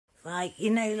Right, you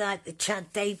know, like the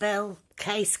Daybell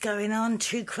case going on,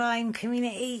 true crime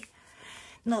community.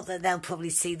 Not that they'll probably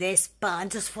see this, but I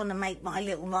just want to make my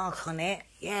little mark on it.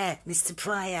 Yeah, Mr.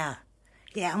 Pryor.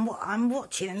 Yeah, I'm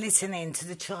watching and listening to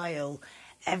the trial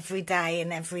every day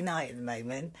and every night at the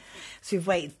moment. So we've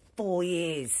waited 4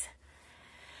 years.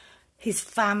 His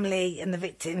family and the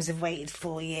victims have waited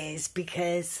 4 years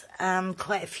because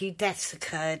quite a few deaths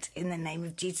occurred in the name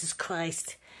of Jesus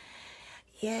Christ.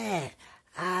 Yeah.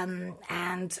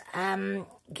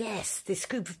 Yes, this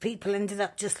group of people ended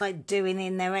up just like doing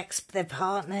in their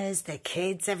partners, their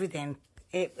kids, everything.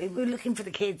 We're looking for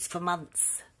the kids for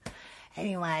months.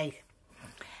 Anyway,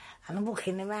 and I'm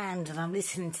walking around and I'm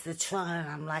listening to the trial and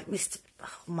I'm like, oh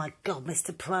my God,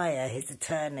 Mr. Pryor, his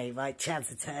attorney, right,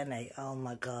 Chad's attorney. Oh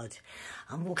my God.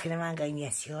 I'm walking around going,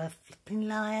 yes, you're a flipping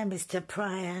liar, Mr.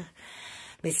 Pryor.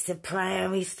 Mr. Pryor,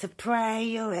 Mr. Pryor,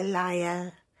 you're a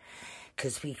liar.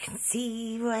 'Cause we can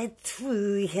see right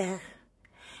through you.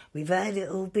 We've heard it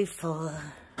all before.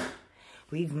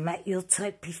 We've met your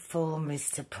type before,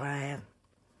 Mr. Pryor.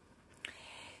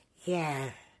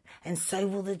 Yeah, and so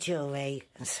will the jury,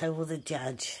 and so will the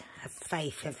judge. Have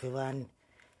faith, everyone.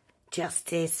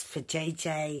 Justice for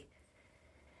JJ,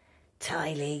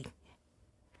 Tylee.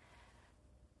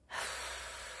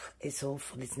 It's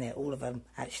awful, isn't it? All of them,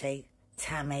 actually.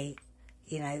 Tammy,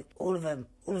 you know, all of them,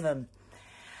 all of them.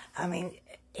 I mean,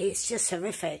 it's just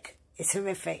horrific. It's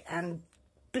horrific. And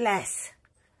bless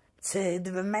to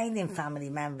the remaining family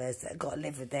members that have got to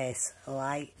live with this, all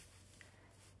right?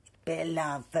 Bit of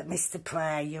love. But Mr.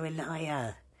 Pryor, you're a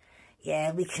liar.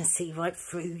 Yeah, we can see right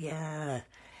through you,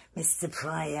 Mr.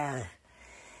 Pryor.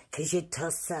 'Cause you're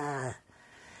tosser.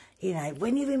 You know,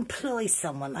 when you employ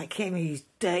someone like him who's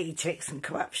dirty tricks and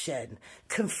corruption,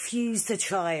 confuse the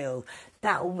trial,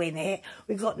 that'll win it.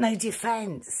 We've got no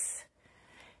defence.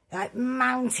 Like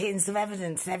mountains of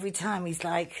evidence, and every time he's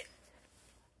like,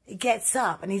 he gets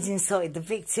up and he's insulted the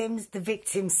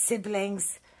victims'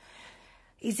 siblings.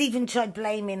 He's even tried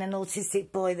blaming an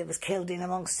autistic boy that was killed in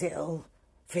amongst it all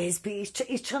for his. He's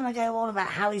trying to go on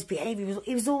about how his behaviour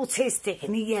he was autistic,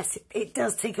 and yes, it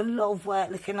does take a lot of work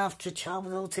looking after a child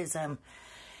with autism.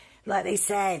 Like they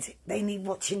said, they need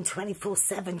watching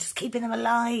 24/7, just keeping them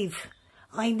alive.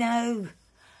 I know.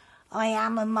 I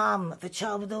am a mum of a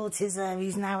child with autism.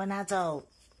 He's now an adult.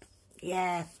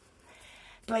 Yeah.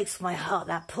 Breaks my heart,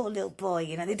 that poor little boy.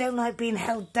 You know, they don't like being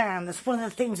held down. That's one of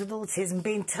the things with autism,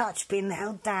 being touched, being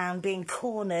held down, being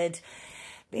cornered.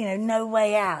 You know, no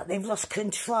way out. They've lost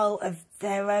control of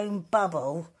their own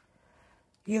bubble.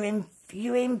 You're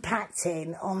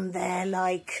impacting on their,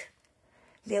 like,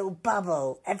 little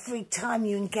bubble. Every time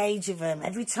you engage with them,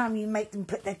 every time you make them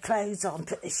put their clothes on,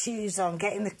 put their shoes on,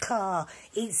 get in the car,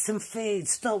 eat some food,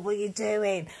 stop what you're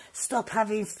doing, stop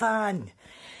having fun.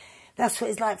 That's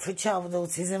what it's like for a child with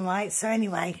autism, right? So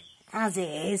anyway, as it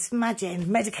is,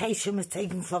 imagine, medication was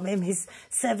taken from him, his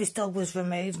service dog was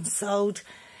removed and sold.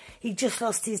 He just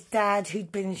lost his dad,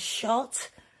 who'd been shot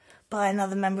by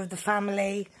another member of the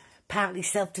family, apparently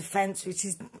self-defence, which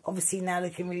is obviously now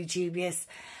looking really dubious.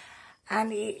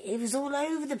 And it was all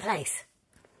over the place.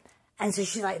 And so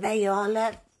she's like, there you are,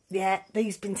 look. Yeah,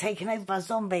 he's been taken over by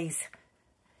zombies.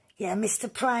 Yeah,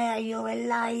 Mr. Pryor, you're a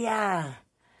liar.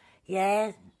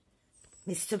 Yeah,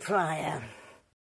 Mr. Pryor.